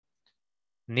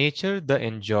nature, the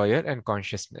enjoyer, and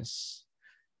consciousness.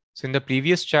 So, in the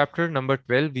previous chapter, number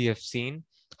 12, we have seen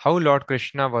how Lord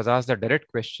Krishna was asked the direct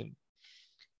question,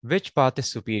 which path is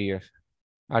superior?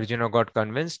 Arjuna got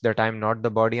convinced that I am not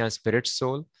the body and spirit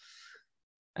soul,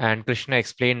 and Krishna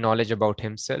explained knowledge about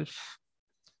himself.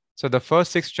 So, the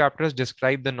first six chapters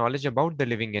describe the knowledge about the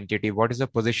living entity. What is the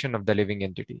position of the living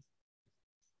entity?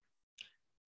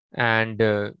 And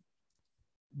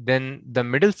then the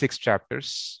middle six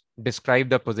chapters describe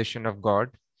the position of God,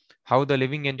 how the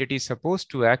living entity is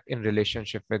supposed to act in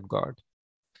relationship with God.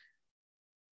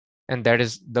 And that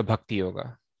is the Bhakti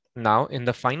Yoga. Now, in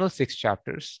the final six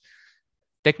chapters,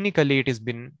 technically it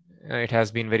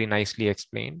has been very nicely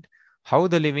explained how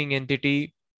the living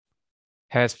entity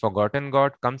has forgotten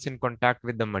God, comes in contact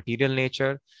with the material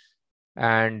nature,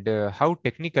 and how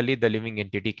technically the living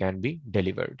entity can be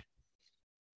delivered.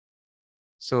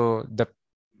 So the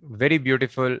very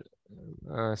beautiful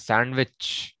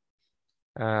sandwich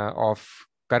of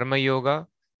Karma Yoga,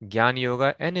 Jnana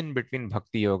Yoga, and in between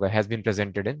Bhakti Yoga has been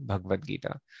presented in Bhagavad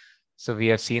Gita. So we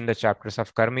have seen the chapters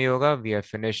of Karma Yoga, we have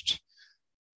finished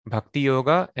Bhakti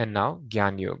Yoga, and now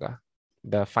Jnana Yoga,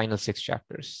 the final six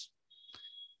chapters.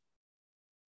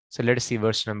 So let us see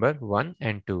verse number 1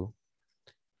 and 2.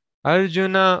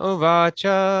 Arjuna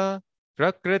uvacha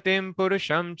prakritim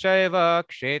purusham chaiva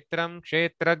kshetram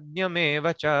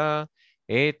kshetrajñamev cha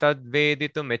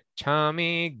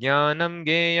etadveditumicchami jnanam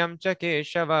geyam cha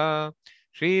keshava.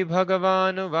 Shri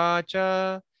Bhagavan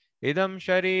uvacha idam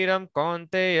shariram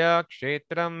kaunteya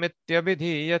kshetram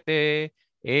mityabhidhiyate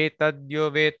etadyo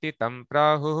veti tam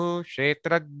prahuhu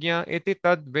kshetrajña iti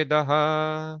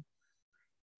tadvidaha.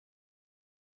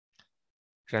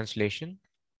 Translation.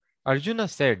 Arjuna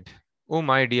said, "O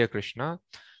my dear Krishna,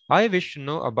 I wish to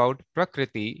know about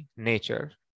Prakriti,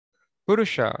 nature,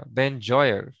 Purusha, the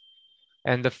enjoyer,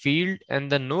 and the field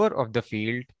and the knower of the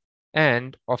field,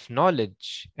 and of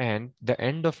knowledge and the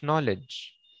end of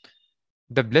knowledge."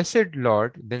 The blessed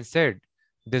Lord then said,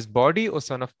 "This body, O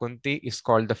son of Kunti, is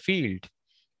called the field,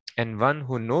 and one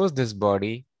who knows this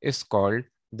body is called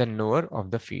the knower of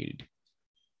the field."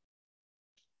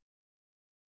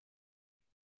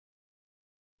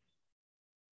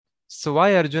 So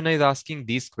why Arjuna is asking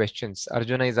these questions?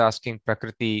 Arjuna is asking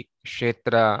Prakriti,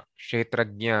 Kshetra,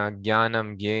 Kshetrajna,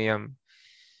 Jnanam, Gyayam,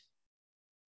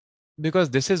 because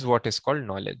this is what is called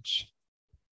knowledge.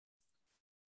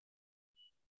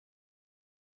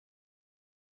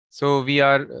 So we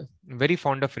are very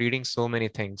fond of reading so many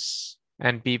things,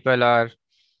 and people are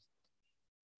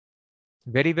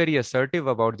very, very assertive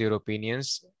about their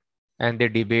opinions, and they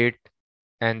debate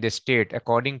and they state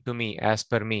according to me, as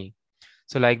per me.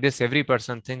 So like this, every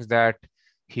person thinks that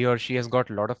he or she has got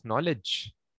a lot of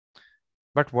knowledge.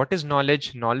 But what is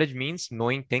knowledge? Knowledge means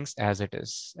knowing things as it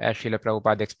is. As Srila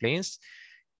Prabhupada explains,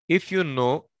 if you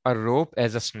know a rope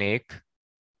as a snake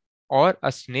or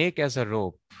a snake as a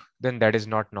rope, then that is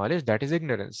not knowledge, that is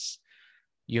ignorance.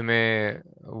 You may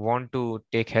want to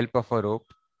take help of a rope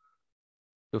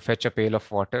to fetch a pail of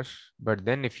water, but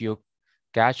then if you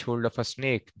catch hold of a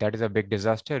snake, that is a big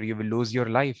disaster. You will lose your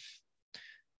life.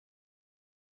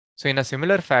 So, in a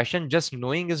similar fashion, just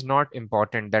knowing is not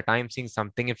important that I am seeing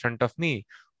something in front of me.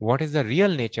 What is the real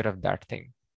nature of that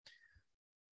thing?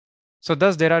 So,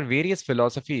 thus, there are various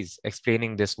philosophies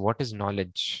explaining this. What is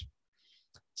knowledge?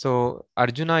 So,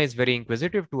 Arjuna is very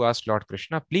inquisitive to ask Lord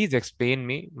Krishna, please explain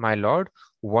me, my Lord,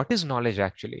 what is knowledge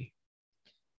actually?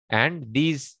 And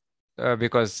these,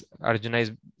 because Arjuna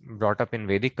is brought up in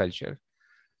Vedic culture.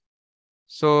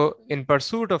 So, in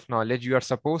pursuit of knowledge, you are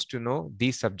supposed to know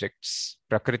these subjects: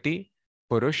 Prakriti,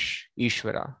 Purush,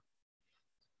 Ishvara.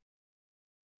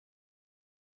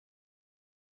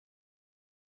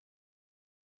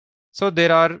 So,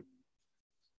 there are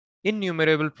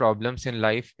innumerable problems in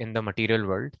life in the material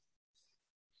world.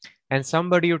 And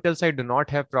somebody who tells I do not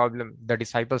have problem, the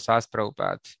disciples ask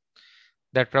Prabhupada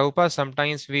that Prabhupada,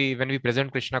 sometimes when we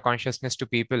present Krishna consciousness to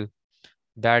people,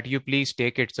 that you please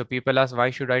take it. So people ask, why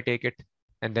should I take it?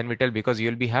 And then we tell, because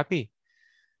you'll be happy.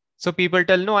 So people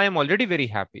tell, no, I am already very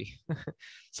happy.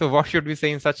 So what should we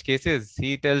say in such cases?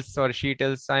 He tells or she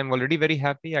tells, I am already very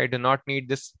happy. I do not need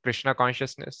this Krishna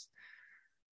consciousness.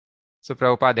 So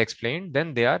Prabhupada explained,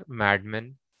 then they are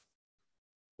madmen.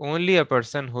 Only a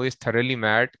person who is thoroughly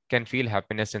mad can feel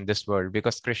happiness in this world,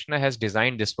 because Krishna has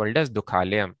designed this world as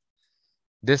Dukhalayam.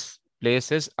 This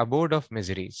place is abode of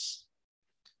miseries.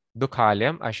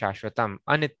 Dukhalayam ashashvatam,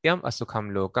 anityam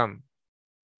asukham lokam.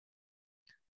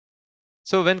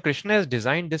 So when Krishna has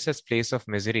designed this as place of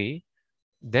misery,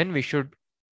 then we should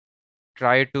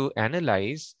try to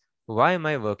analyze, why am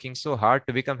I working so hard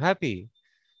to become happy?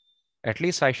 At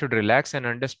least I should relax and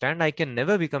understand I can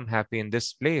never become happy in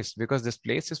this place because this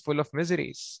place is full of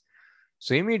miseries.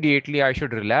 So immediately I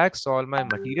should relax all my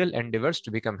material endeavors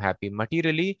to become happy.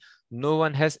 Materially, no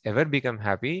one has ever become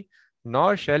happy,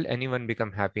 nor shall anyone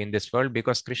become happy in this world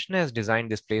because Krishna has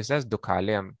designed this place as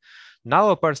Dukhalayam. Now,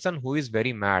 a person who is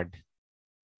very mad,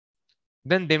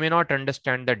 then they may not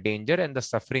understand the danger and the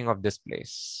suffering of this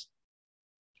place.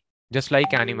 Just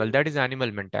like animal, that is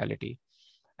animal mentality.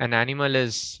 An animal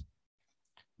is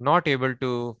not able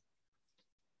to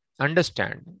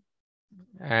understand,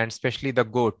 and especially the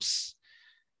goats.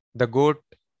 The goat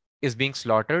is being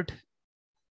slaughtered,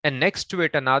 and next to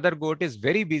it, another goat is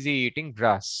very busy eating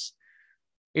grass.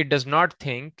 It does not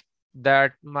think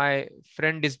that my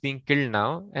friend is being killed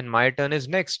now and my turn is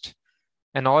next.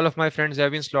 And all of my friends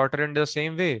have been slaughtered in the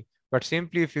same way. But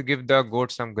simply, if you give the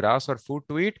goat some grass or food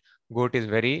to eat, goat is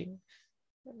very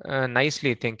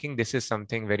nicely thinking this is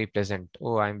something very pleasant.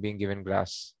 Oh, I'm being given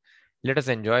grass. Let us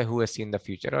enjoy who has seen the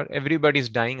future. Or everybody is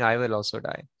dying, I will also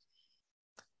die.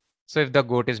 So if the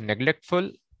goat is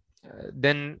neglectful,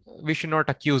 then we should not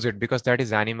accuse it because that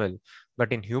is animal.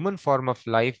 But in human form of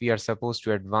life, we are supposed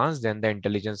to advance than the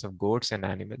intelligence of goats and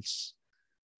animals.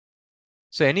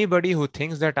 So anybody who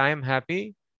thinks that I am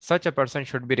happy, such a person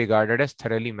should be regarded as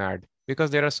thoroughly mad because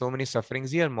there are so many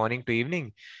sufferings here, morning to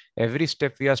evening. Every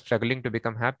step we are struggling to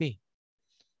become happy.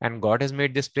 And God has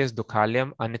made this place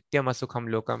Dukhalyam Anityam Asukham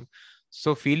Lokam.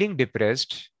 So feeling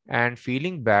depressed and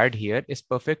feeling bad here is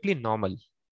perfectly normal.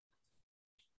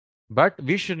 But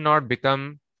we should not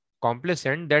become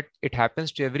complacent that it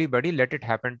happens to everybody, let it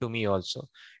happen to me also.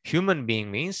 Human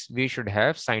being means we should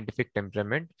have scientific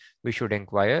temperament. We should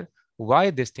inquire why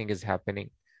this thing is happening.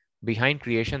 Behind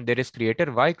creation, there is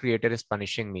creator. Why creator is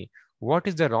punishing me? What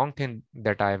is the wrong thing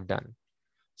that I have done?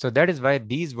 So that is why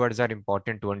these words are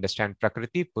important to understand.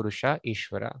 Prakriti, Purusha,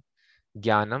 Ishvara,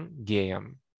 Jnanam,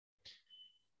 Gyayam.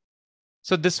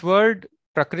 So this word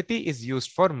Prakriti is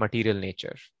used for material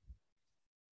nature.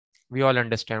 We all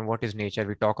understand what is nature.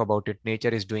 We talk about it. Nature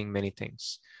is doing many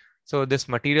things. So this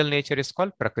material nature is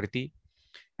called Prakriti.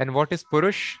 And what is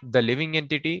Purush? The living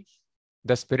entity.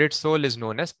 The spirit soul is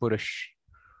known as Purush.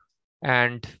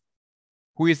 And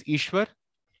who is Ishwar?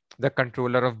 The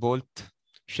controller of both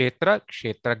Kshetra,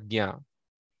 Kshetragya.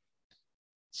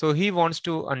 So he wants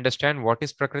to understand what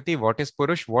is Prakriti, what is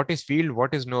Purush, what is field,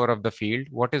 what is knower of the field,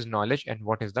 what is knowledge, and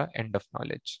what is the end of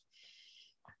knowledge.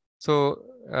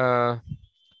 So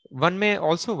one may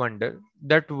also wonder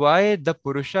that why the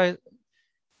Purusha,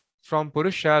 from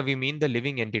Purusha, we mean the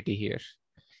living entity here.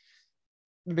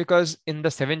 Because in the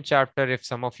 7th chapter, if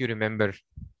some of you remember,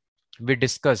 we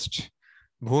discussed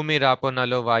Bhumi Rapo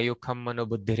Nalo Vayu Kham Mano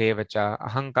Buddhirevacha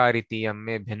Ahankariti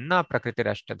Amme Bhinna Prakriti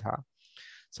Rashtadha.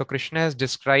 So Krishna has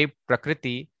described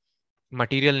Prakriti,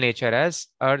 material nature, as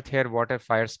earth, air, water,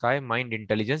 fire, sky, mind,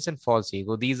 intelligence, and false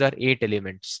ego. These are 8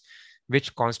 elements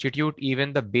which constitute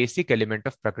even the basic element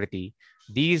of Prakriti.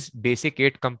 These basic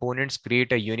 8 components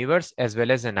create a universe as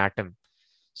well as an atom.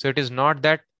 So it is not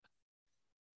that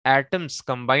atoms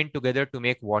combine together to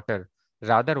make water.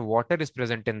 Rather, water is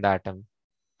present in the atom.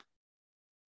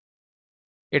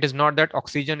 It is not that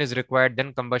oxygen is required,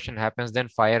 then combustion happens, then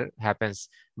fire happens.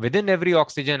 Within every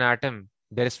oxygen atom,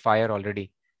 there is fire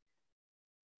already.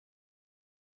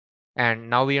 And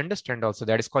now we understand also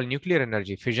that is called nuclear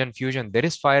energy, fission, fusion. There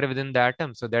is fire within the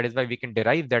atom. So that is why we can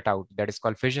derive that out. That is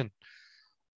called fission.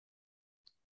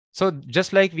 So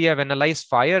just like we have analyzed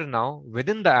fire now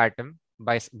within the atom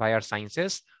by our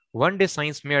sciences, one day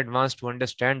science may advance to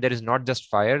understand there is not just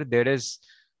fire, there is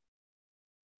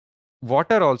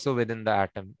water also within the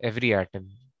atom, every atom.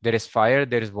 There is fire,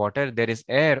 there is water, there is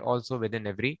air also within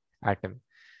every atom.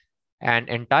 And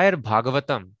entire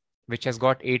Bhagavatam, which has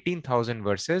got 18,000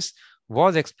 verses,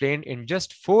 was explained in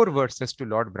just 4 verses to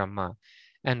Lord Brahma.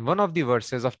 And one of the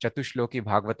verses of Chatushloki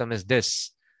Bhagavatam is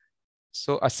this.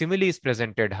 So a simile is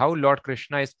presented, how Lord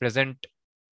Krishna is present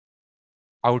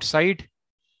outside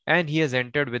and he has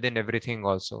entered within everything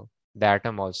also, the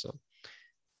atom also.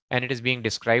 And it is being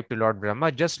described to Lord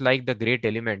Brahma just like the great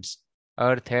elements,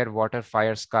 earth, air, water,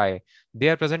 fire, sky. They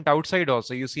are present outside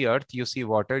also. You see earth, you see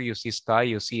water, you see sky,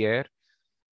 you see air.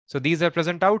 So these are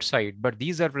present outside, but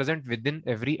these are present within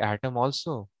every atom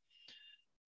also.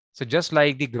 So just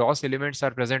like the gross elements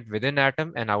are present within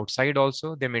atom and outside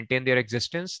also, they maintain their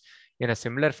existence. In a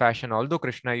similar fashion, although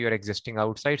Krishna, you are existing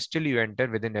outside, still you enter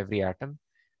within every atom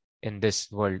in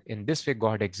this world. In this way,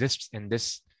 God exists in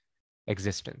this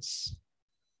existence.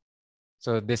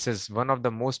 So this is one of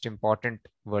the most important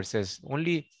verses.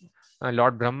 Only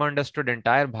Lord Brahma understood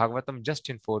entire Bhagavatam just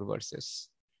in 4 verses.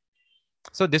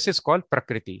 So this is called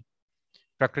Prakriti.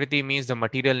 Prakriti means the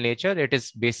material nature. It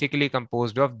is basically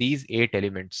composed of these 8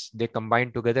 elements. They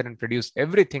combine together and produce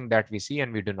everything that we see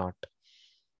and we do not.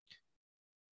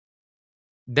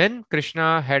 Then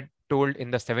Krishna had told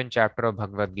in the 7th chapter of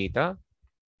Bhagavad Gita,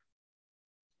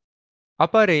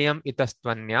 Apareyam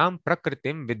itastvanyam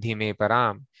prakritim vidhi me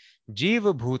param,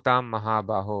 jiva bhutam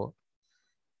mahabaho.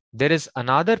 There is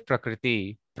another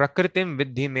Prakriti, prakritim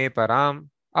vidhi me param,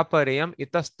 apareyam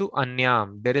itastu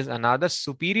anyam. There is another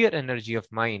superior energy of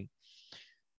mine,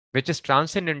 which is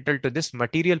transcendental to this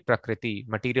material Prakriti,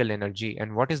 material energy.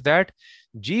 And what is that?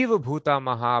 Jiva Bhuta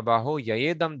Mahabaho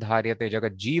Yayedam Dharyate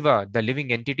Jagat. Jiva, the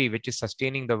living entity which is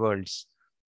sustaining the worlds.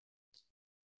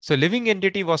 So living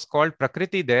entity was called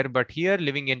Prakriti there, but here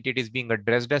living entity is being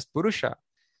addressed as Purusha,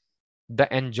 the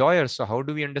enjoyer. So how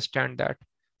do we understand that?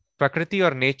 Prakriti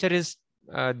or nature is,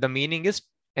 the meaning is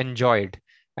enjoyed,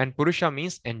 and Purusha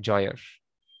means enjoyer.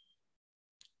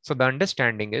 So the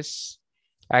understanding is,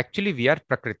 actually we are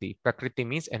Prakriti. Prakriti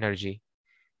means energy.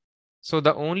 So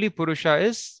the only Purusha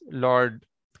is Lord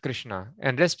Krishna,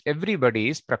 and rest everybody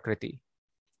is Prakriti.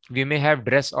 We may have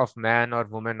dress of man or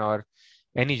woman or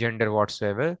any gender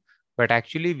whatsoever, but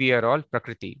actually we are all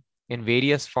Prakriti. In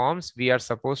various forms, we are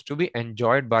supposed to be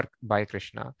enjoyed by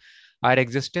Krishna. Our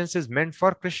existence is meant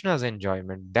for Krishna's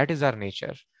enjoyment. That is our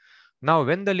nature. Now,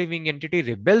 when the living entity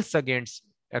rebels against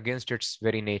its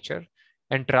very nature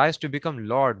and tries to become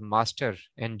Lord, Master,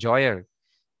 Enjoyer,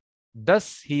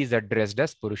 thus he is addressed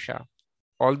as Purusha.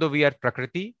 Although we are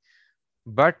Prakriti,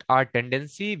 but our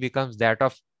tendency becomes that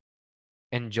of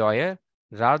enjoyer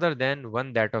rather than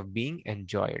one that of being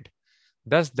enjoyed.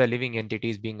 Thus, the living entity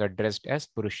is being addressed as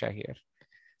Purusha here.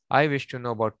 I wish to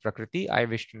know about Prakriti, I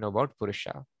wish to know about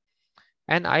Purusha.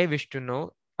 And I wish to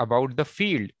know about the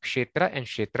field, Kshetra and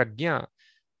Kshetrajna.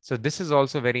 So this is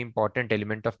also a very important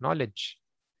element of knowledge.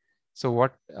 So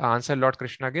what answer Lord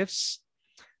Krishna gives?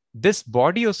 This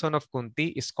body, O son of Kunti,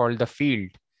 is called the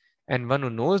field. And one who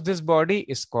knows this body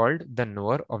is called the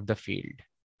knower of the field.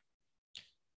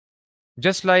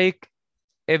 Just like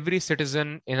every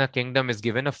citizen in a kingdom is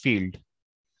given a field.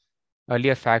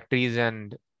 Earlier factories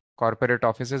and corporate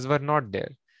offices were not there.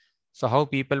 So how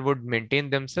people would maintain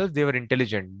themselves? They were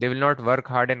intelligent. They will not work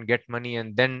hard and get money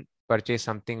and then purchase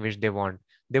something which they want.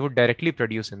 They would directly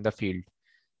produce in the field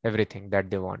everything that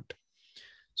they want.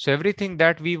 So everything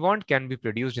that we want can be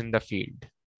produced in the field.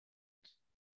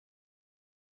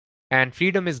 And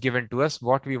freedom is given to us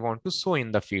what we want to sow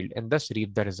in the field and thus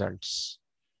reap the results.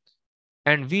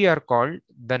 And we are called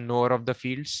the knower of the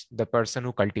fields, the person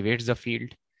who cultivates the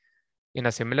field. In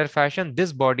a similar fashion,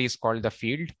 this body is called the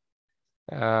field.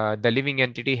 The living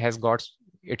entity has got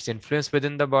its influence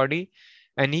within the body,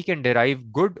 and he can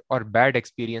derive good or bad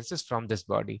experiences from this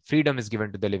body. Freedom is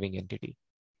given to the living entity.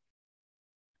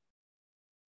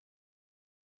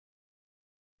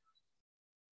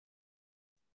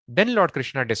 Then Lord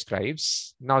Krishna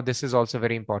describes, now this is also a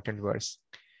very important verse.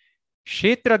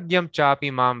 Kshetragyam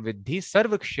chapi mam vidhi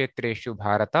sarva kshetreshu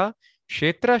bharata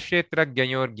kshetra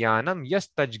kshetragyanyor jnanam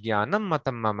yastaj jnanam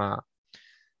matam mama.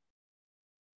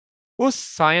 O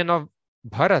scion of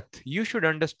Bharat, you should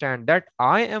understand that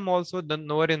I am also the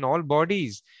knower in all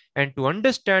bodies. And to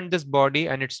understand this body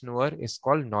and its knower is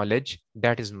called knowledge.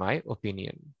 That is my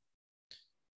opinion.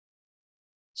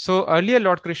 So earlier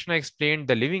Lord Krishna explained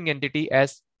the living entity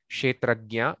as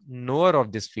Kshetrajna, knower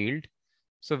of this field.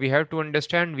 So we have to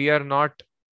understand we are not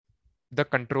the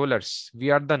controllers.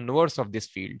 We are the knowers of this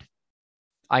field.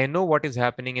 I know what is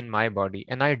happening in my body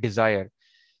and I desire.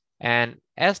 And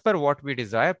as per what we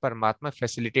desire, Paramatma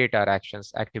facilitate our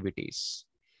actions, activities.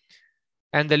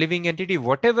 And the living entity,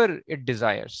 whatever it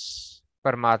desires,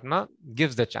 Paramatma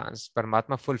gives the chance.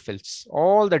 Paramatma fulfills.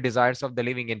 All the desires of the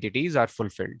living entities are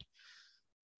fulfilled.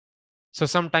 So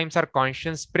sometimes our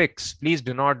conscience pricks, please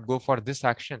do not go for this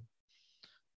action.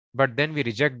 But then we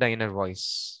reject the inner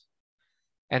voice.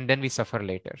 And then we suffer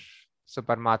later. So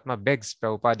Paramatma begs,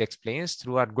 Prabhupada explains,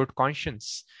 through our good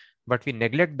conscience. But we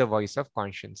neglect the voice of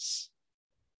conscience.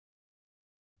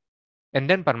 And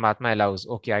then Paramatma allows,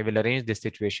 okay, I will arrange this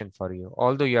situation for you.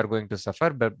 Although you are going to suffer,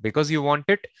 but because you want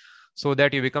it, so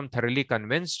that you become thoroughly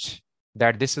convinced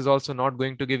that this is also not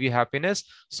going to give you happiness,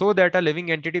 so that a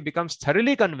living entity becomes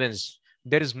thoroughly convinced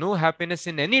there is no happiness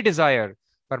in any desire,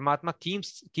 Paramatma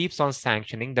keeps on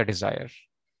sanctioning the desire.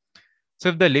 So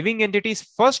if the living entity is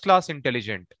first class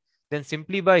intelligent, then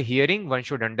simply by hearing, one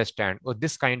should understand, oh,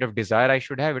 this kind of desire I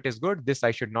should have, it is good, this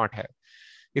I should not have.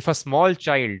 If a small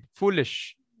child,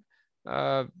 foolish,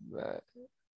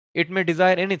 it may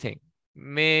desire anything,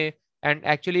 and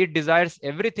actually it desires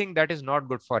everything that is not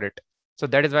good for it. So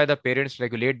that is why the parents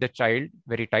regulate the child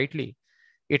very tightly.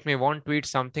 It may want to eat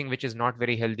something which is not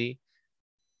very healthy.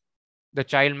 The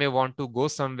child may want to go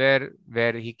somewhere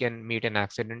where he can meet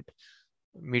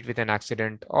with an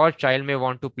accident, or child may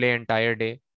want to play entire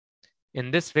day. In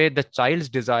this way, the child's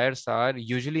desires are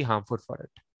usually harmful for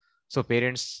it. So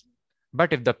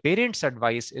but if the parents'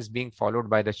 advice is being followed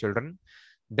by the children,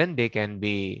 then they can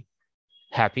be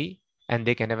happy and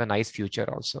they can have a nice future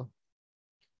also.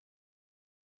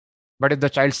 But if the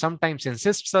child sometimes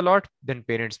insists a lot, then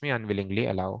parents may unwillingly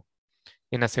allow.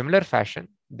 In a similar fashion,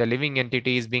 the living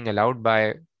entity is being allowed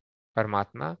by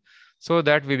Paramatma so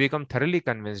that we become thoroughly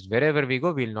convinced wherever we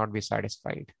go, we will not be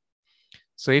satisfied.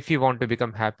 So if we want to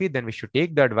become happy, then we should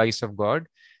take the advice of God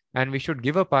and we should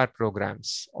give up our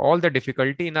programs. All the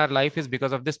difficulty in our life is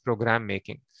because of this program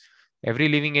making. Every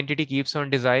living entity keeps on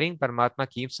desiring, Paramatma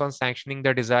keeps on sanctioning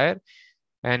the desire,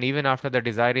 and even after the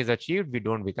desire is achieved, we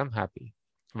don't become happy.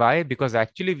 Why? Because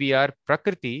actually we are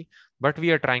Prakriti, but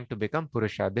we are trying to become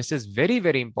Purusha. This is very,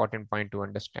 very important point to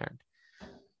understand.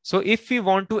 So if we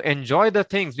want to enjoy the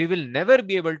things, we will never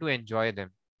be able to enjoy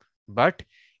them. But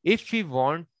if we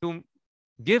want to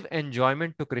give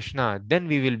enjoyment to Krishna, then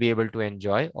we will be able to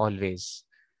enjoy always.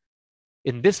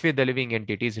 In this way, the living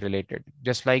entity is related.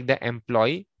 Just like the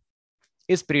employee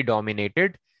is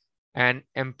predominated and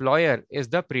employer is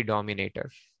the predominator.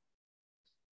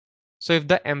 So if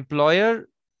the employer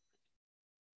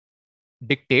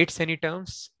dictates any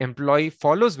terms, employee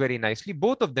follows very nicely,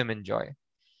 both of them enjoy.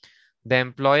 The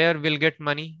employer will get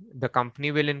money, the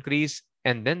company will increase,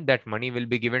 and then that money will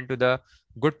be given to the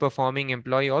good performing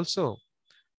employee also.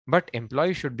 But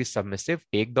employee should be submissive,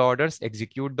 take the orders,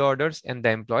 execute the orders, and the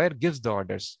employer gives the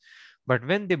orders. But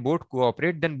when they both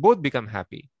cooperate, then both become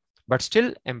happy. But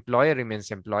still, employer remains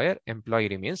employer, employee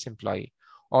remains employee.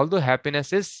 Although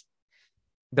happiness is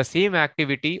the same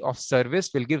activity of service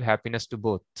will give happiness to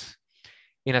both.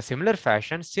 In a similar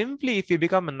fashion, simply if you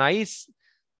become a nice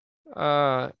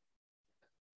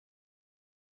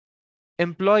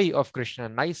employee of Krishna,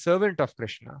 nice servant of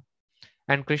Krishna,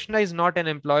 and Krishna is not an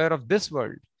employer of this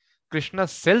world. Krishna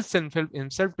sells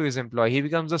himself to his employee. He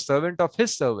becomes a servant of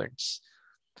his servants.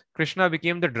 Krishna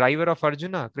became the driver of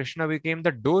Arjuna. Krishna became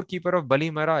the doorkeeper of Bali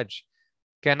Maharaj.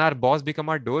 Can our boss become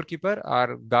our doorkeeper,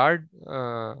 our guard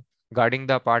guarding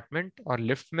the apartment, or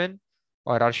liftman,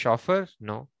 or our chauffeur?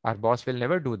 No, our boss will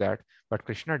never do that. But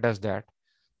Krishna does that.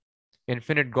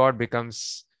 Infinite God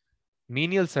becomes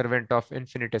menial servant of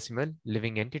infinitesimal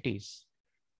living entities.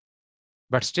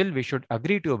 But still, we should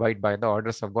agree to abide by the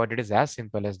orders of God. It is as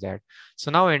simple as that.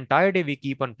 So now, entire day, we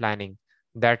keep on planning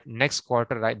that next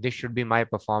quarter, this should be my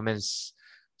performance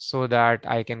so that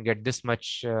I can get this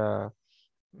much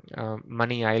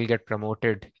money, I'll get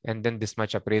promoted, and then this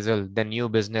much appraisal, then new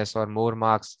business or more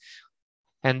marks.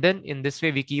 And then in this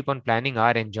way, we keep on planning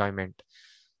our enjoyment.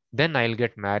 Then I'll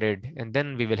get married, and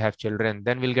then we will have children.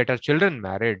 Then we'll get our children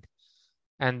married,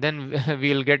 and then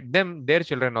we'll get their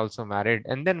children also married,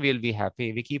 and then we'll be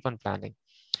happy. We keep on planning.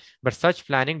 But such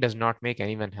planning does not make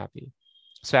anyone happy.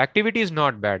 So activity is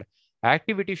not bad.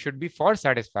 Activity should be for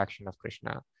satisfaction of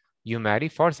Krishna. You marry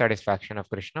for satisfaction of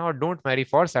Krishna, or don't marry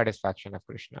for satisfaction of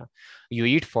Krishna. You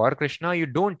eat for Krishna, you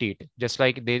don't eat. Just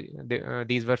like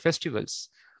these were festivals.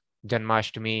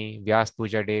 Janmashtami, Vyas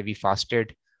Puja Day, we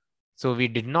fasted. So we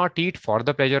did not eat for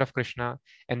the pleasure of Krishna,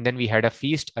 and then we had a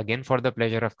feast again for the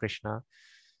pleasure of Krishna.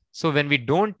 So when we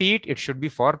don't eat, it should be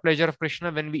for pleasure of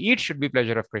Krishna. When we eat, should be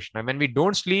pleasure of Krishna. When we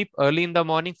don't sleep early in the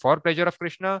morning for pleasure of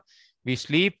Krishna, we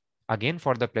sleep again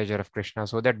for the pleasure of Krishna,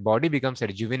 so that body becomes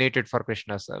rejuvenated for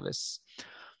Krishna service.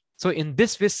 So in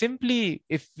this way, simply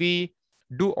if we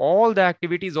do all the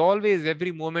activities always,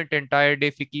 every moment, entire day,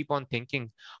 if we keep on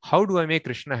thinking, how do I make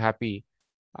Krishna happy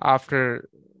after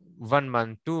 1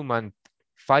 month, 2 months,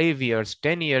 5 years,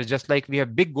 10 years, just like we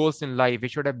have big goals in life, we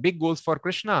should have big goals for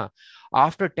Krishna.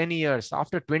 After 10 years,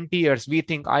 after 20 years, we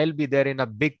think I'll be there in a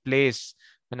big place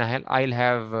and I'll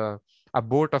have a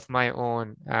boat of my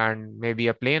own and maybe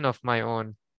a plane of my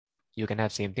own. You can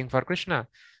have same thing for Krishna.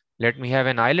 Let me have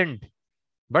an island,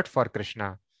 but for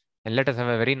Krishna. And let us have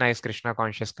a very nice Krishna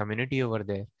conscious community over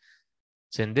there.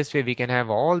 So in this way, we can have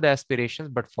all the aspirations,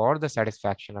 but for the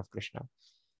satisfaction of Krishna.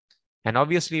 And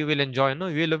obviously you will enjoy, no,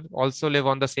 you will also live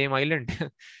on the same island.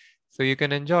 So you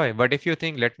can enjoy. But if you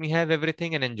think, let me have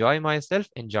everything and enjoy myself,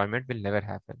 enjoyment will never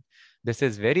happen. This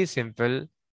is very simple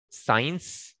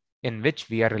science in which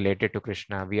we are related to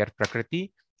Krishna. We are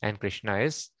Prakriti and Krishna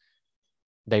is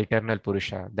the eternal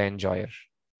Purusha, the enjoyer,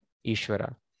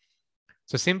 Ishvara.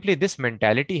 So simply this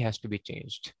mentality has to be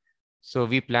changed. So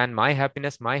we plan my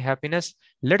happiness, my happiness.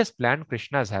 Let us plan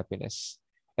Krishna's happiness.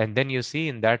 And then you see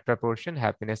in that proportion,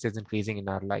 happiness is increasing in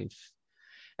our life.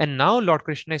 And now Lord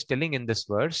Krishna is telling in this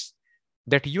verse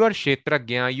that you are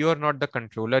Kshetragya, you are not the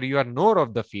controller, you are knower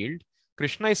of the field.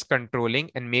 Krishna is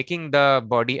controlling and making the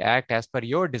body act as per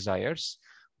your desires.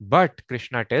 But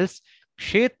Krishna tells,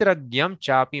 Kshetragyam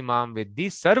chapi mam vidhi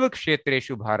sarva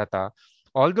kshetreshu bharata.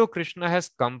 Although Krishna has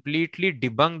completely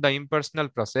debunked the impersonal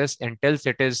process and tells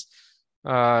it is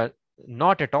uh,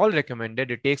 not at all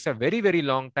recommended, it takes a very, very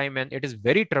long time and it is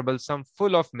very troublesome,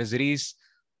 full of miseries.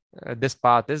 This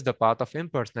path is the path of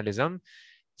impersonalism.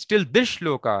 Still, this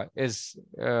shloka is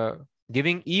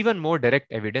giving even more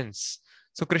direct evidence.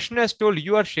 So Krishna has told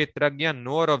you are Kshetragya,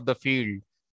 knower of the field.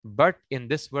 But in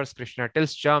this verse, Krishna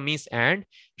tells Cha means and,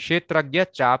 Kshetragya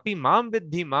chapi mam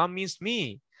vidhi, mam means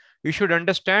me. You should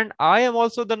understand, I am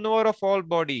also the knower of all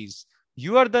bodies.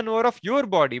 You are the knower of your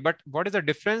body. But what is the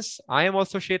difference? I am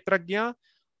also Kshetragya.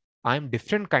 I am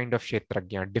different kind of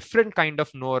Kshetragya, different kind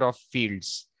of knower of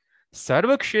fields.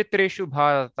 Sarva Kshetreshu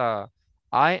Bharata.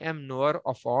 I am knower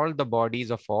of all the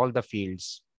bodies of all the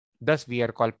fields. Thus we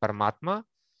are called Paramatma,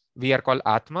 we are called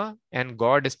Atma, and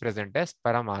God is present as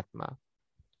Paramatma,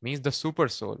 means the super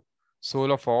soul,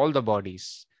 soul of all the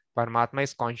bodies. Paramatma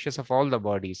is conscious of all the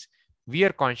bodies. We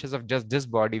are conscious of just this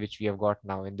body which we have got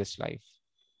now in this life.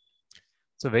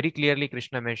 So very clearly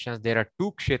Krishna mentions there are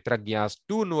two Kshetragyas,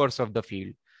 two knowers of the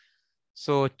field.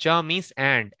 So cha means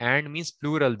and means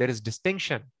plural. There is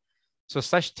distinction. So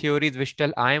such theories which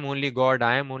tell I am only God,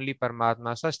 I am only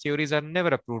Paramatma, such theories are never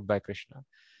approved by Krishna.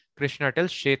 Krishna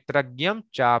tells Kshetragyam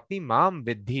chapi mam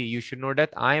vidhi. You should know that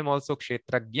I am also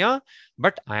Kshetragya,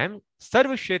 but I am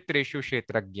Sarva Kshetreshu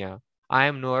Kshetragya. I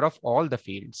am knower of all the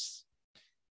fields.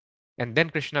 And then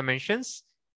Krishna mentions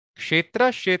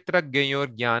Kshetra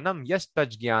Kshetragyayor Jnanam Yas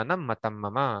Taj Jnanam Matam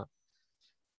Mama.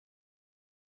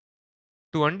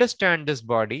 To understand this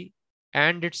body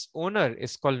and its owner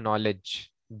is called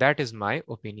knowledge. That is my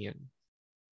opinion.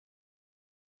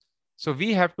 So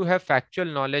we have to have factual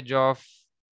knowledge of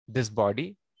this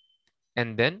body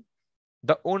and then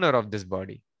the owner of this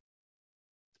body.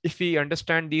 If we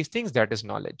understand these things, that is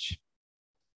knowledge.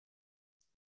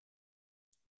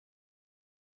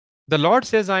 The Lord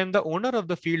says, I am the owner of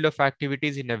the field of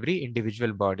activities in every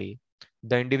individual body.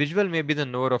 The individual may be the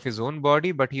knower of his own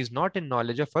body, but he is not in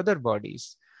knowledge of other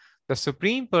bodies. The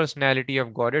Supreme Personality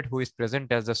of Godhead, who is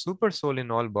present as the Super Soul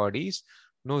in all bodies,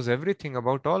 knows everything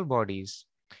about all bodies.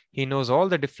 He knows all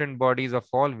the different bodies of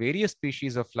all various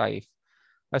species of life.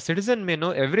 A citizen may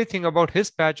know everything about his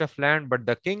patch of land, but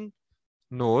the king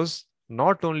knows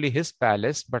not only his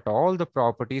palace, but all the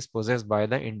properties possessed by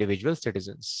the individual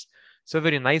citizens. So a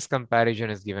very nice comparison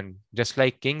is given. Just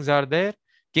like kings are there,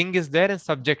 king is there and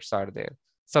subjects are there.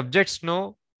 Subjects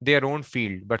know their own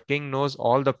field, but king knows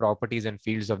all the properties and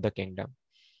fields of the kingdom.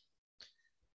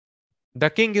 The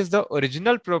king is the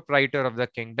original proprietor of the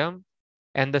kingdom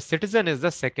and the citizen is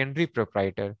the secondary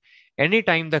proprietor.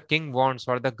 Anytime the king wants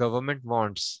or the government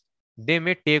wants, they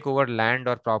may take over land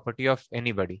or property of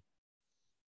anybody.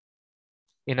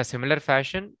 In a similar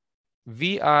fashion,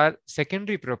 we are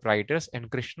secondary proprietors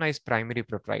and Krishna is primary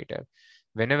proprietor.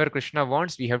 Whenever Krishna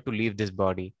wants, we have to leave this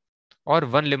body. Or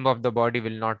one limb of the body will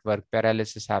not work,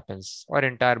 paralysis happens, or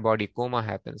entire body coma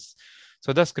happens.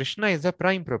 So thus Krishna is the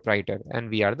prime proprietor and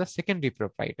we are the secondary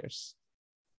proprietors.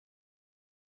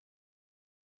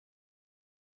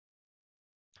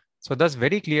 So thus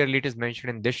very clearly it is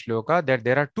mentioned in this shloka that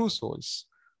there are two souls,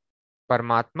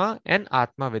 Paramatma and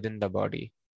Atma within the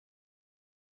body.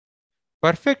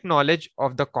 Perfect knowledge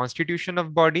of the constitution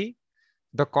of body,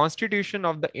 the constitution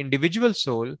of the individual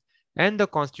soul, and the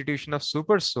constitution of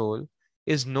super soul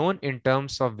is known in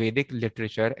terms of Vedic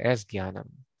literature as Jnanam.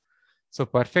 So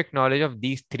perfect knowledge of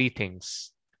these three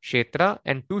things, Kshetra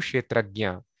and two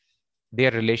Kshetragya,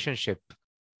 their relationship,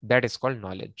 that is called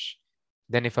knowledge.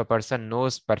 Then if a person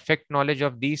knows perfect knowledge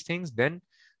of these things, then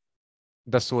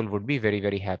the soul would be very,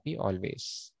 very happy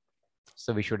always.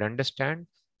 So we should understand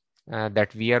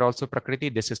that we are also Prakriti.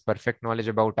 This is perfect knowledge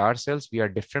about ourselves. We are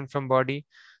different from body.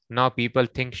 Now people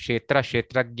think Kshetra,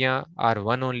 Kshetragya are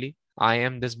one only. I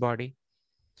am this body.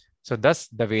 So thus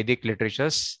the Vedic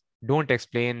literatures don't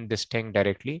explain this thing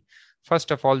directly.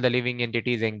 First of all, the living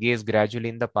entities engage gradually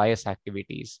in the pious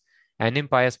activities. An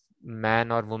impious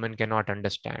man or woman cannot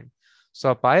understand.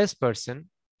 So a pious person,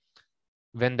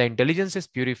 when the intelligence is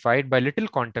purified by little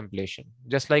contemplation,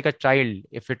 just like a child,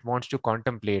 if it wants to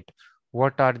contemplate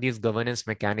what are these governance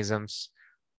mechanisms,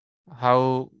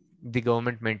 how the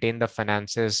government maintain the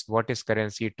finances, what is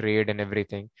currency, trade and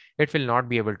everything, it will not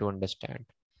be able to understand.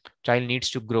 Child needs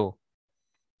to grow.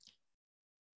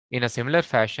 In a similar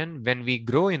fashion, when we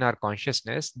grow in our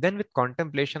consciousness, then with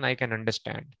contemplation, I can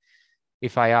understand.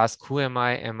 If I ask, who am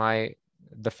I? Am I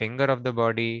the finger of the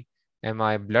body? Am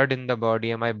I blood in the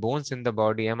body? Am I bones in the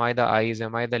body? Am I the eyes?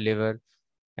 Am I the liver?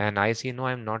 And I see, no,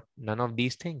 I'm not none of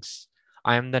these things.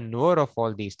 I am the knower of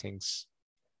all these things.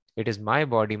 It is my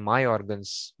body, my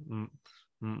organs,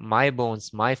 my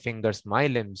bones, my fingers, my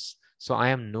limbs. So I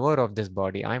am knower of this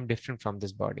body. I am different from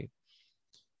this body.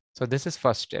 So this is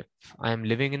first step. I am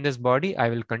living in this body. I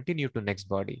will continue to next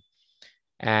body.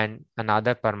 And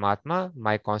another Paramatma,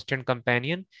 my constant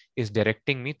companion, is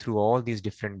directing me through all these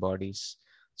different bodies.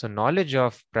 So knowledge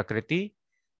of Prakriti,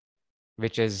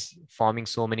 which is forming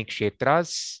so many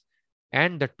kshetras,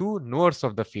 and the two knowers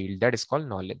of the field, that is called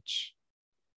knowledge.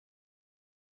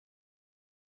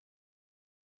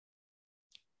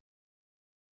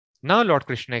 Now Lord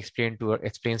Krishna explains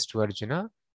to Arjuna,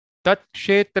 Tat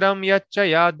kshetram yaccha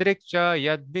yadrikcha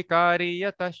yadvikari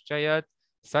yatascha yat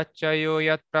satchayo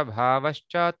yat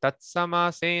prabhavascha tat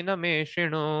samasena me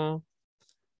shrinu.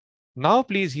 Now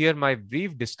please hear my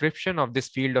brief description of this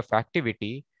field of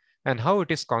activity and how it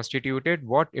is constituted,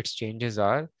 what its changes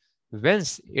are,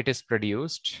 whence it is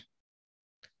produced,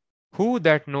 who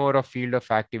that knower of field of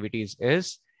activities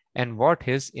is, and what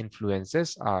his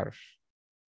influences are.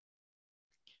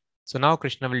 So now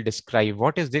Krishna will describe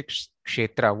what is this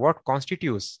kshetra, what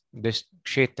constitutes this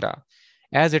kshetra,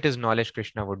 as it is knowledge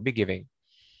Krishna would be giving,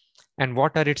 and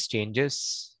what are its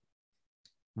changes,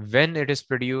 when it is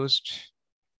produced,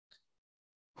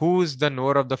 who is the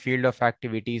knower of the field of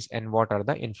activities, and what are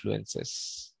the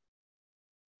influences.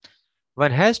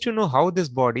 One has to know how this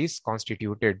body is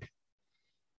constituted,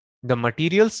 the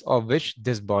materials of which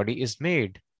this body is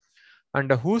made,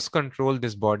 under whose control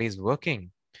this body is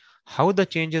working, how the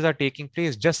changes are taking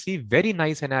place. Just see, very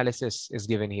nice analysis is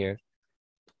given here.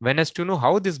 One has to know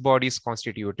how this body is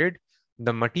constituted,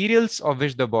 the materials of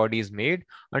which the body is made,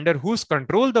 under whose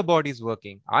control the body is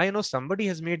working. I know somebody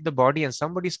has made the body and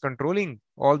somebody is controlling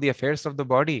all the affairs of the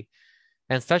body.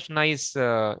 And such nice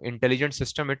intelligent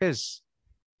system it is.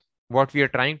 What we are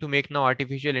trying to make now,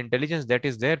 artificial intelligence, that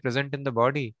is there present in the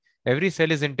body. Every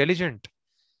cell is intelligent.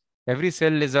 Every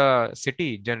cell is a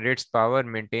city, generates power,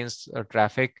 maintains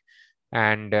traffic,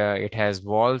 and it has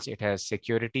walls, it has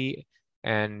security,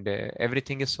 and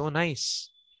everything is so nice.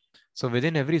 So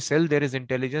within every cell there is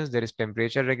intelligence, there is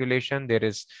temperature regulation,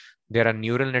 there are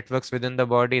neural networks within the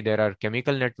body, there are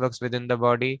chemical networks within the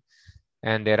body,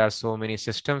 and there are so many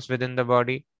systems within the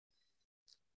body.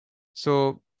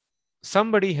 So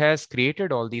somebody has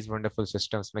created all these wonderful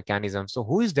systems, mechanisms. So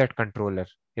who is that controller?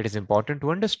 It is important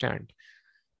to understand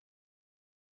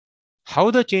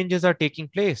how the changes are taking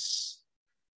place,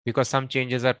 because some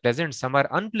changes are pleasant, some are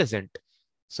unpleasant.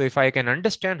 So if I can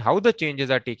understand how the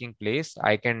changes are taking place,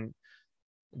 I can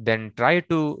then try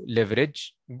to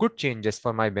leverage good changes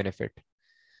for my benefit.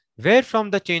 Where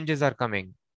from the changes are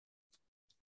coming,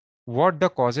 what the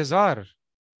causes are,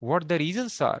 what the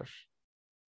reasons are,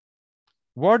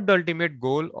 what the ultimate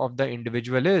goal of the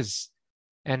individual is,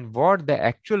 and what the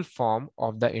actual form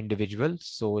of the individual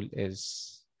soul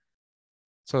is.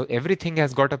 So everything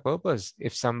has got a purpose.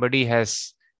 If somebody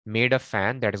has made a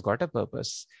fan, that has got a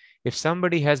purpose. If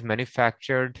somebody has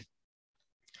manufactured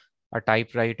a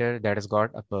typewriter, that has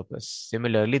got a purpose.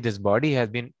 Similarly, this body has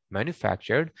been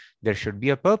manufactured, there should be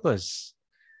a purpose.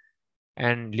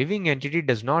 And living entity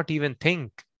does not even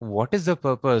think what is the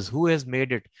purpose, who has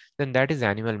made it, then that is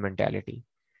animal mentality.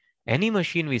 Any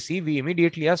machine we see, we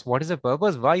immediately ask, what is the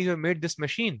purpose? Why you have made this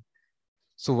machine?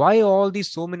 So why all these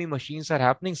so many machines are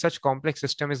happening? Such complex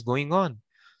system is going on.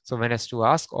 So one has to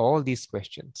ask all these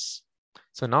questions.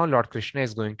 So now Lord Krishna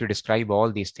is going to describe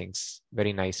all these things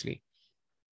very nicely.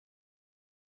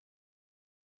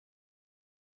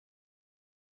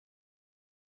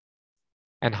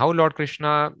 And how Lord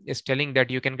Krishna is telling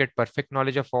that you can get perfect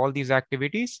knowledge of all these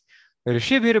activities.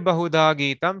 Rishibhir bahuda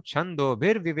gitam chando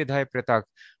bhir vividhay pratak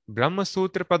brahma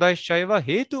sutra padashaiva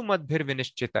hetu madbhir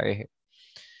vinishchitaye.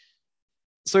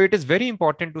 So it is very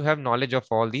important to have knowledge of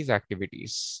all these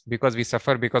activities, because we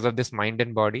suffer because of this mind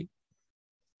and body.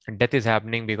 Death is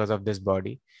happening because of this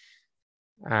body.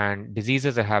 And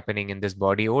diseases are happening in this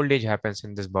body. Old age happens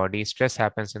in this body. Stress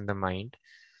happens in the mind.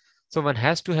 So one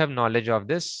has to have knowledge of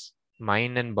this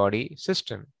mind and body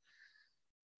system.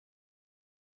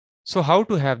 So how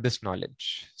to have this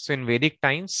knowledge? So in Vedic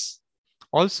times,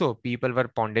 also people were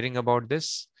pondering about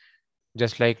this.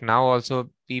 Just like now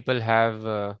also people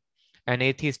have an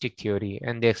atheistic theory,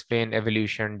 and they explain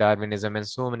evolution, Darwinism, and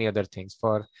so many other things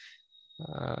for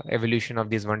evolution of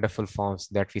these wonderful forms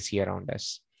that we see around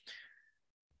us.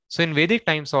 So in Vedic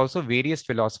times also various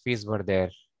philosophies were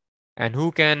there. And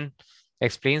who can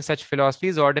explain such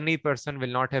philosophies? Ordinary person will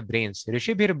not have brains.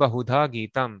 Rishibhir bahudha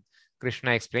gitam.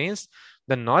 Krishna explains,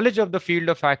 the knowledge of the field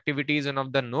of activities and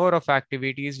of the knower of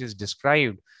activities is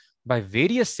described by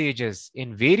various sages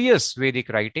in various Vedic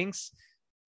writings.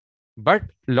 But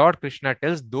Lord Krishna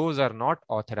tells those are not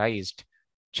authorized.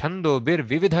 Chando bir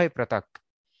vividhai pratak.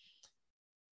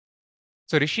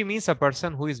 So Rishi means a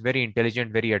person who is very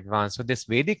intelligent, very advanced. So this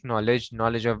Vedic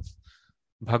knowledge of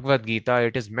Bhagavad Gita,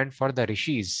 it is meant for the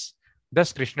rishis.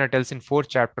 Thus Krishna tells in 4th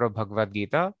chapter of Bhagavad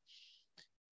Gita,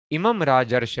 Imam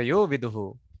Rajarshayo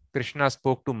Viduhu. Krishna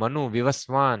spoke to Manu,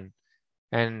 Vivaswan,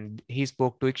 and he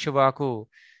spoke to Ikshvaku.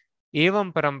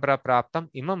 Evam parampara praptam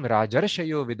imam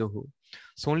rajarshayo viduhu.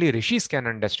 So only rishis can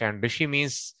understand. Rishi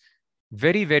means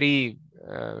very, very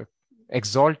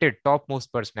exalted,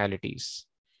 topmost personalities.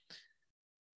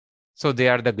 So they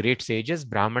are the great sages,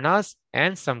 Brahmanas,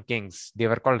 and some kings. They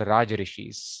were called Raj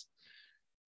Rishis.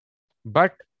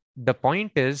 But the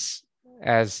point is,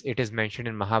 as it is mentioned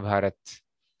in Mahabharata,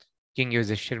 King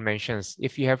Yudhishthir mentions,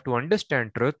 if you have to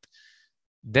understand truth,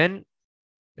 then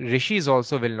rishis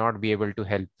also will not be able to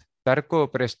help. Tarko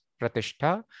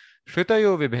pratishtha,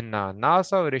 shrutayo vibhinna,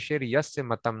 nasa rishir yasya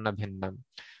matam na bhinnam.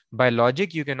 By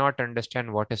logic, you cannot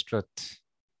understand what is truth.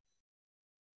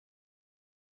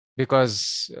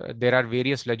 Because there are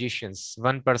various logicians.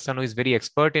 One person who is very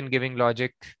expert in giving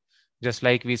logic, just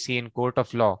like we see in court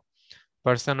of law.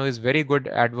 Person who is very good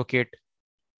advocate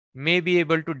may be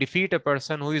able to defeat a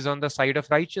person who is on the side of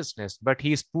righteousness, but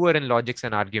he is poor in logics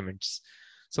and arguments.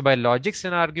 So by logics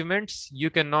and arguments, you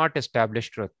cannot establish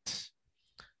truth.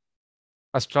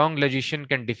 A strong logician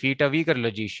can defeat a weaker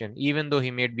logician, even though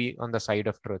he may be on the side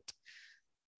of truth.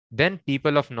 Then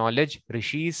people of knowledge,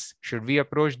 rishis, should we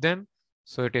approach them?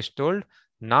 So it is told,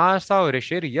 Nasa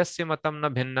rishir yasya matam na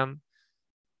bhinnam.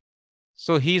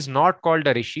 So he is not called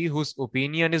a rishi whose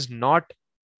opinion is not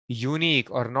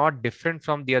unique or not different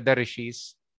from the other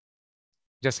rishis.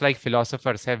 Just like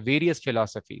philosophers have various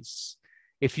philosophies.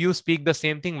 If you speak the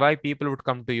same thing, why people would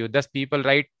come to you? Thus people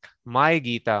write my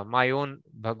Gita, my own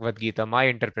Bhagavad Gita, my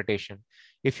interpretation.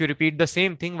 If you repeat the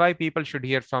same thing, why people should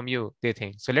hear from you? They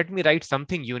think. So let me write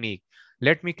something unique.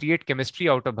 Let me create chemistry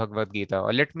out of Bhagavad Gita,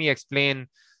 or let me explain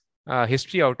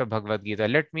history out of Bhagavad Gita.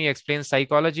 Let me explain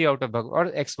psychology out of Bhagavad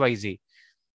or XYZ.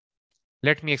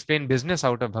 Let me explain business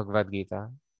out of Bhagavad Gita.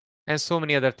 And so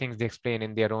many other things they explain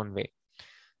in their own way.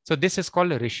 So this is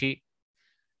called Rishi.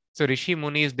 So Rishi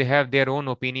Munis, they have their own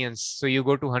opinions. So you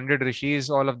go to 100 Rishis,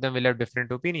 all of them will have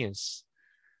different opinions.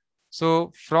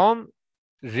 So from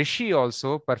Rishi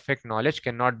also, perfect knowledge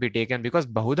cannot be taken because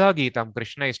Bahudha Gitam,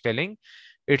 Krishna is telling,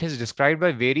 it is described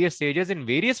by various sages in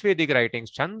various Vedic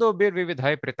writings. Chando bir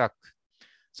vividhai pritak.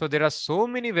 So there are so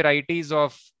many varieties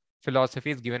of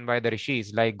philosophies given by the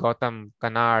Rishis like Gautam,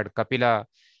 Kanad, Kapila,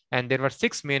 and there were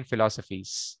 6 main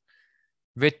philosophies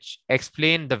which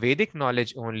explain the Vedic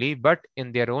knowledge only, but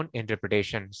in their own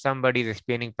interpretation. Somebody is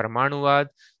explaining Parmanuvad,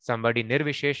 somebody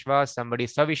Nirvisheshvad, somebody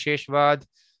Savisheshvad,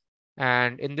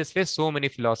 and in this way, so many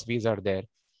philosophies are there.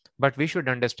 But we should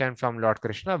understand from Lord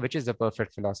Krishna which is the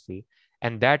perfect philosophy.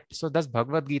 And that, so thus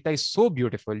Bhagavad Gita is so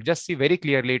beautiful. Just see very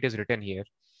clearly it is written here.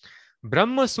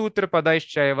 Brahma Sutra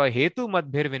Padaishchayava Hetu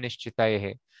Madbhir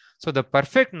Vinishchitaye. So the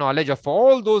perfect knowledge of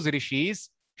all those rishis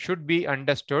should be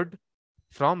understood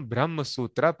from Brahma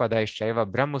Sutra Padaishchayava.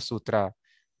 Brahma Sutra.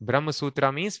 Brahma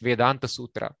Sutra means Vedanta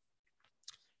Sutra.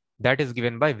 That is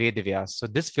given by Vedvyas. So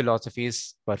this philosophy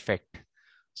is perfect.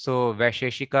 So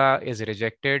Vaisheshika is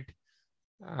rejected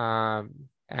and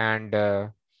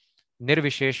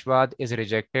Nirvisheshvad is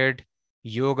rejected.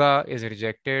 Yoga is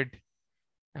rejected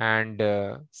and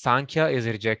Sankhya is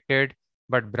rejected,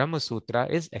 but Brahma Sutra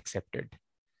is accepted.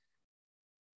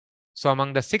 So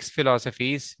among the 6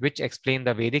 philosophies which explain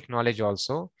the Vedic knowledge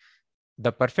also,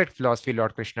 the perfect philosophy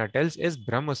Lord Krishna tells is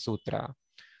Brahma Sutra.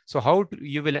 So how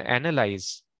you will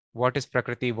analyze what is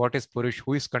Prakriti, what is Purush,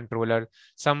 who is controller?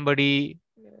 Somebody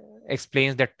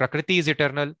explains that Prakriti is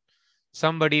eternal.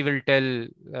 Somebody will tell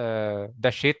the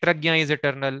Kshetrajna is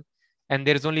eternal and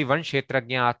there is only one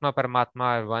Kshetrajna, Atma Paramatma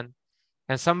are one.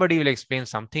 And somebody will explain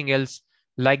something else.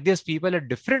 Like this, people have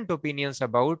different opinions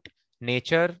about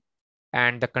nature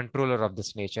and the controller of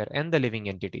this nature and the living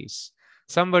entities.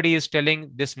 Somebody is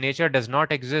telling this nature does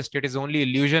not exist, it is only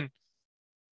illusion.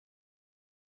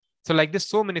 So like this,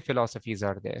 so many philosophies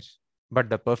are there. But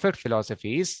the perfect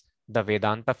philosophy is the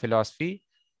Vedanta philosophy,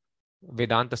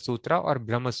 Vedanta Sutra or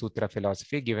Brahma Sutra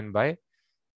philosophy given by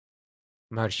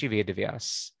Maharshi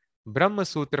Vedvyas. Brahma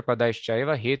Sutra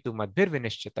Padaishchaiva Hetu Madhir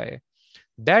Vinishchitaye.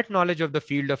 That knowledge of the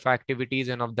field of activities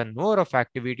and of the knower of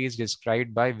activities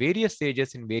described by various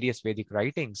sages in various Vedic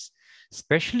writings,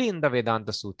 especially in the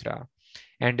Vedanta Sutra,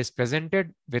 and is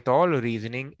presented with all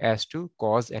reasoning as to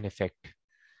cause and effect.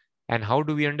 And how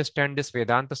do we understand this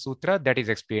Vedanta Sutra? That is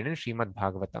explained in Srimad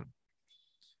Bhagavatam.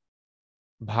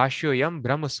 Bhashyoyam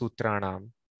Brahma Sutranam.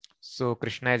 So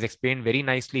Krishna has explained very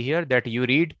nicely here that you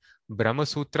read Brahma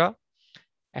Sutra,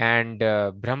 and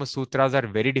Brahma Sutras are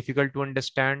very difficult to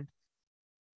understand.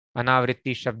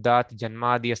 Anavritti Shabdat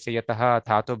Janmadiyasya Yataha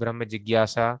Thato Brahma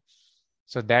Jigyasa.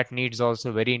 So that needs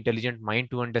also very intelligent mind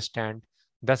to understand.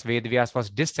 Thus Vedvyas was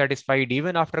dissatisfied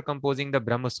even after composing the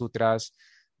Brahma Sutras.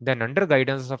 Then under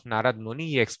guidance of Narad Muni,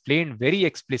 he explained very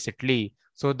explicitly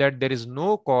so that there is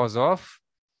no cause of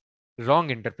wrong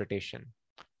interpretation.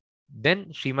 Then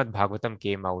Srimad Bhagavatam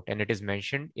came out, and it is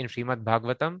mentioned in Srimad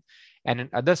Bhagavatam and in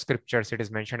other scriptures it is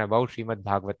mentioned about Srimad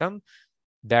Bhagavatam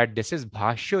that this is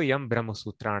Bhashyoyam Brahma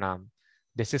Sutranam.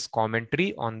 This is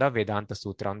commentary on the Vedanta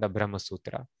Sutra, on the Brahma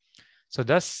Sutra. So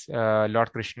thus,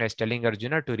 Lord Krishna is telling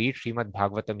Arjuna to read Srimad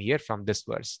Bhagavatam here from this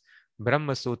verse.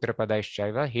 Brahma Sutra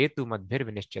Padaishchaiva Hetu Madbhir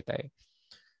Vinishchatai.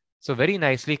 So very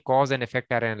nicely, cause and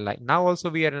effect are analyzed. Now also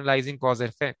we are analyzing cause and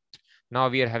effect. Now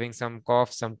we are having some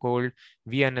cough, some cold.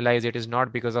 We analyze it is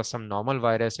not because of some normal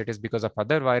virus. It is because of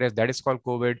other virus that is called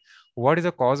COVID. What is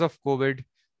the cause of COVID?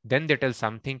 Then they tell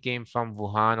something came from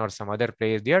Wuhan or some other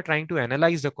place. They are trying to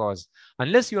analyze the cause.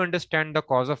 Unless you understand the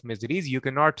cause of miseries, you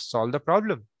cannot solve the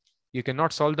problem. You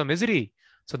cannot solve the misery.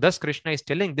 So thus Krishna is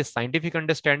telling this scientific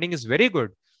understanding is very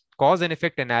good. Cause and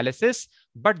effect analysis,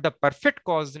 but the perfect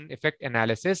cause and effect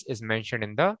analysis is mentioned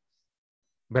in the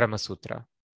Brahma Sutra.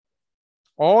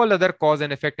 All other cause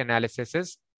and effect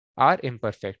analyses are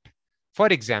imperfect. For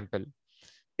example,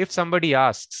 if somebody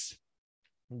asks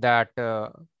that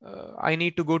I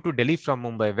need to go to Delhi from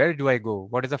Mumbai, where do I go?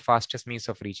 What is the fastest means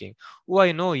of reaching? Oh,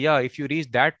 I know. Yeah, if you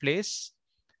reach that place,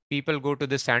 people go to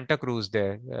the Santa Cruz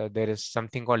there. There is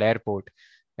something called airport.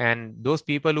 And those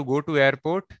people who go to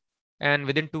airport and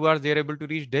within 2 hours, they are able to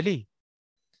reach Delhi.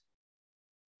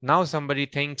 Now somebody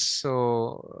thinks,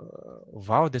 so,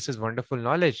 wow, this is wonderful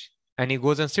knowledge. And he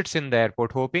goes and sits in the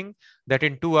airport hoping that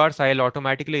in 2 hours I'll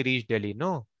automatically reach Delhi.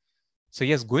 No. So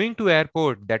yes, going to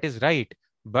airport, that is right.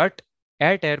 But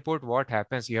at airport, what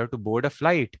happens? You have to board a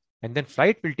flight and then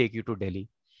flight will take you to Delhi.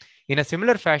 In a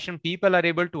similar fashion, people are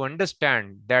able to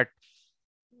understand that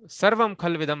Sarvam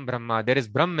Khalvidam Brahma, there is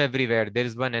Brahma everywhere. There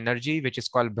is one energy which is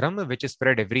called Brahma, which is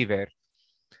spread everywhere.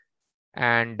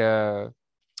 And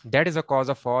that is a cause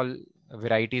of all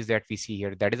varieties that we see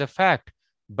here. That is a fact.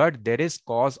 But there is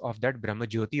cause of that Brahma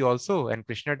Jyoti also. And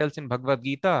Krishna tells in Bhagavad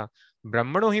Gita,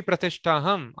 Brahmano hi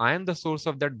pratishtaham, I am the source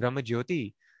of that Brahma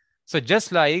Jyoti. So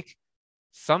just like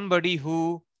somebody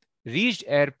who reached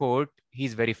airport,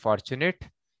 he's very fortunate.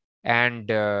 And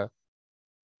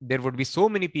there would be so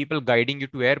many people guiding you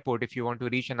to airport if you want to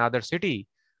reach another city.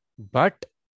 But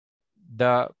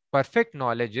the perfect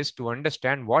knowledge is to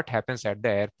understand what happens at the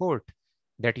airport,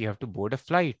 that you have to board a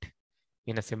flight.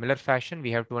 In a similar fashion,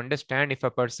 we have to understand if a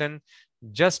person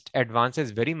just advances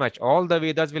very much, all the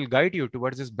Vedas will guide you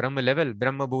towards this Brahma level.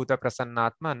 Brahma Bhuta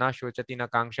Prasannatma, na shochati na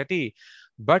kangshati.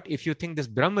 But if you think this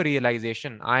Brahma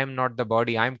realization, I am not the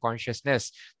body, I am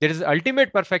consciousness, there is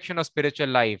ultimate perfection of spiritual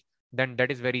life, then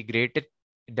that is very great.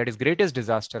 That is greatest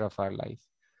disaster of our life.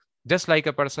 Just like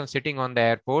a person sitting on the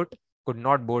airport could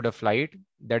not board a flight,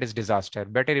 that is disaster.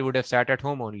 Better he would have sat at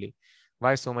home only.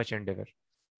 Why so much endeavor?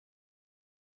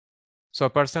 So a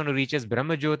person who reaches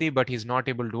Brahma Jyoti, but he's not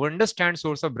able to understand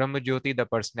source of Brahma Jyoti, the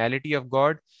personality of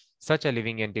God, such a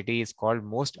living entity is called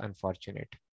most unfortunate.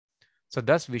 So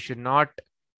thus we should not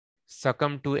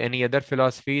succumb to any other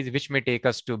philosophies which may take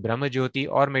us to Brahma Jyoti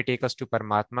or may take us to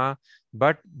Paramatma,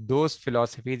 but those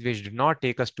philosophies which do not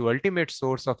take us to ultimate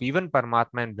source of even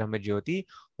Paramatma and Brahma Jyoti,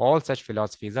 all such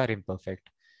philosophies are imperfect.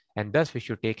 And thus we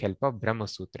should take help of Brahma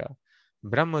Sutra.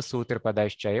 Brahma Sutra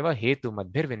Padaishchaiva Hetu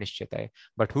Madbhir Vinishchatai.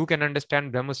 But who can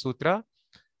understand Brahma Sutra?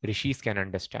 Rishis can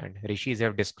understand. Rishis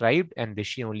have described and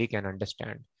Rishi only can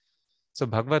understand. So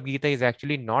Bhagavad Gita is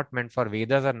actually not meant for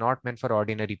Vedas, are not meant for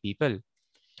ordinary people.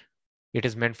 It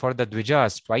is meant for the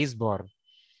Dvijas, twice born.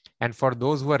 And for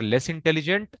those who are less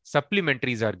intelligent,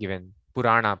 supplementaries are given.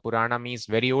 Purana. Purana means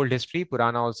very old history.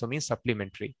 Purana also means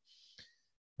supplementary,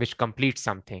 which completes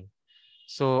something.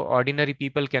 So ordinary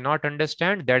people cannot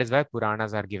understand. That is why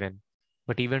Puranas are given.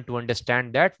 But even to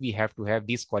understand that, we have to have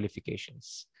these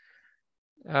qualifications.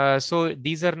 So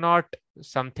these are not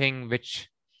something which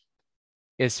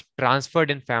is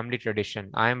transferred in family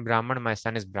tradition. I am Brahman, my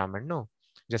son is Brahman. No.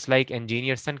 Just like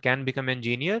engineer's son can become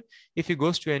engineer if he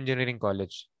goes to engineering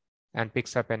college and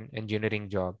picks up an engineering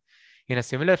job. In a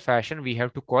similar fashion, we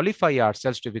have to qualify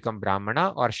ourselves to become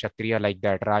Brahmana or Kshatriya like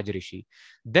that, Raj Rishi.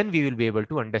 Then we will be able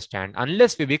to understand.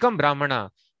 Unless we become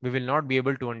Brahmana, we will not be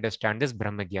able to understand this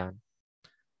Brahma Gyan.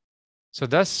 So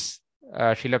thus,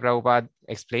 Srila Prabhupada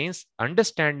explains,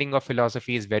 understanding of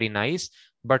philosophy is very nice,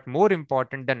 but more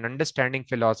important than understanding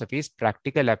philosophy is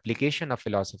practical application of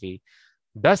philosophy.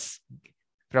 Thus,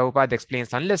 Prabhupada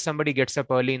explains, unless somebody gets up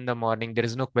early in the morning, there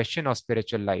is no question of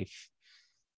spiritual life.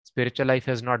 Spiritual life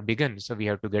has not begun. So we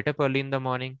have to get up early in the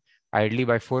morning. Ideally,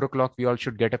 by 4 o'clock, we all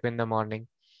should get up in the morning.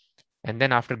 And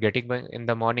then after getting in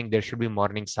the morning, there should be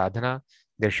morning sadhana.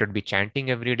 There should be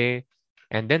chanting every day.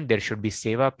 And then there should be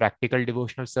seva, practical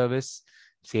devotional service,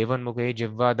 sevan mukhe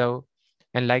jivvadav.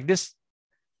 And like this,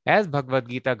 as Bhagavad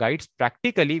Gita guides,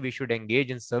 practically we should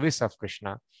engage in service of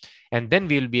Krishna. And then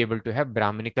we will be able to have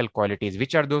Brahminical qualities.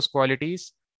 Which are those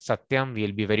qualities? Satyam, we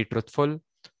will be very truthful.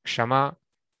 Kshama,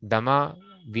 Dama,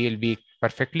 we will be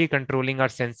perfectly controlling our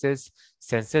senses.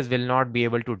 Senses will not be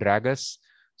able to drag us.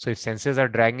 So if senses are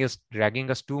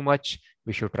dragging us too much,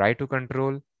 we should try to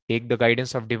control, take the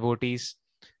guidance of devotees.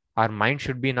 Our mind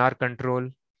should be in our control.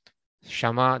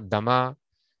 Shama, Dama,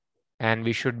 and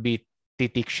we should be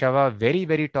Titikshava, very,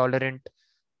 very tolerant.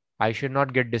 I should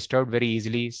not get disturbed very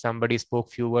easily. Somebody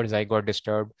spoke few words, I got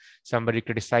disturbed. Somebody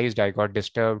criticized, I got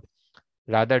disturbed.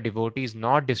 Rather, devotee is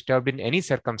not disturbed in any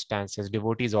circumstances.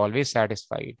 Devotee is always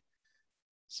satisfied.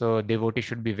 So devotee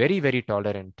should be very, very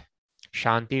tolerant.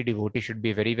 Shanti, devotee should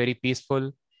be very, very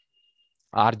peaceful.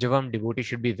 Arjavam, devotee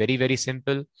should be very, very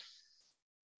simple.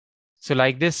 So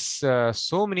like this,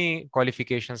 so many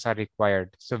qualifications are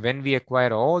required. So when we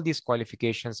acquire all these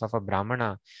qualifications of a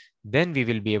Brahmana, then we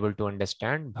will be able to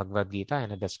understand Bhagavad Gita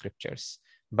and other scriptures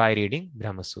by reading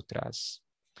Brahma Sutras.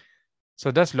 So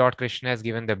thus Lord Krishna has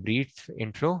given the brief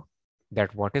intro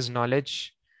that what is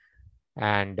knowledge.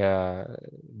 And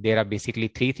there are basically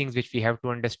three things which we have to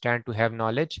understand to have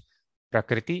knowledge: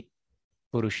 Prakriti,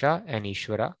 Purusha, and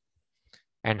Ishvara.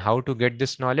 And how to get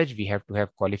this knowledge? We have to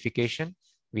have qualification.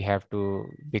 We have to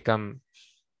become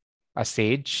a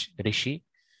sage, Rishi.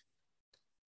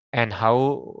 And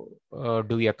how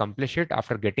do we accomplish it?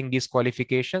 After getting these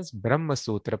qualifications, Brahma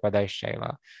Sutra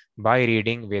Padashaiva, by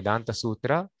reading Vedanta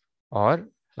Sutra or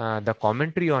the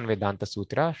commentary on Vedanta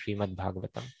Sutra, Srimad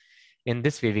Bhagavatam. In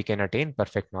this way, we can attain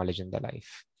perfect knowledge in the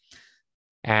life.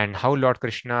 And how Lord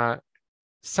Krishna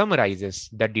summarizes,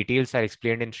 the details are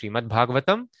explained in Srimad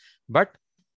Bhagavatam, but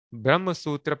Brahma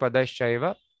Sutra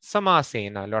Padashaiva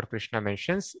Samasena, Lord Krishna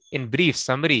mentions in brief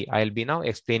summary. I'll be now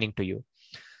explaining to you.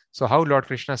 So how Lord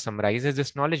Krishna summarizes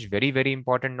this knowledge, very, very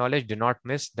important knowledge. Do not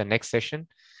miss the next session.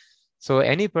 So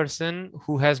any person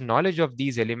who has knowledge of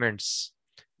these elements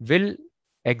will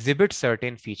exhibit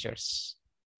certain features.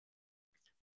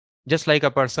 Just like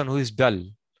a person who is dull,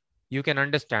 you can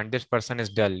understand this person is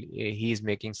dull. He is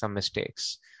making some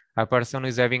mistakes. A person who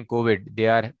is having COVID, they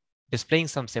are displaying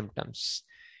some symptoms.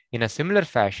 In a similar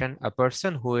fashion, a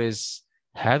person who is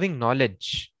having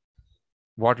knowledge,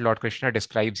 what Lord Krishna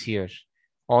describes here,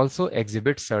 also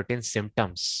exhibits certain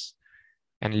symptoms.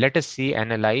 And let us see,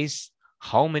 analyze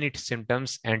how many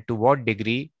symptoms and to what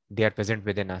degree they are present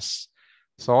within us.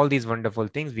 So all these wonderful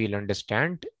things we'll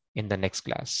understand in the next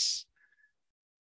class.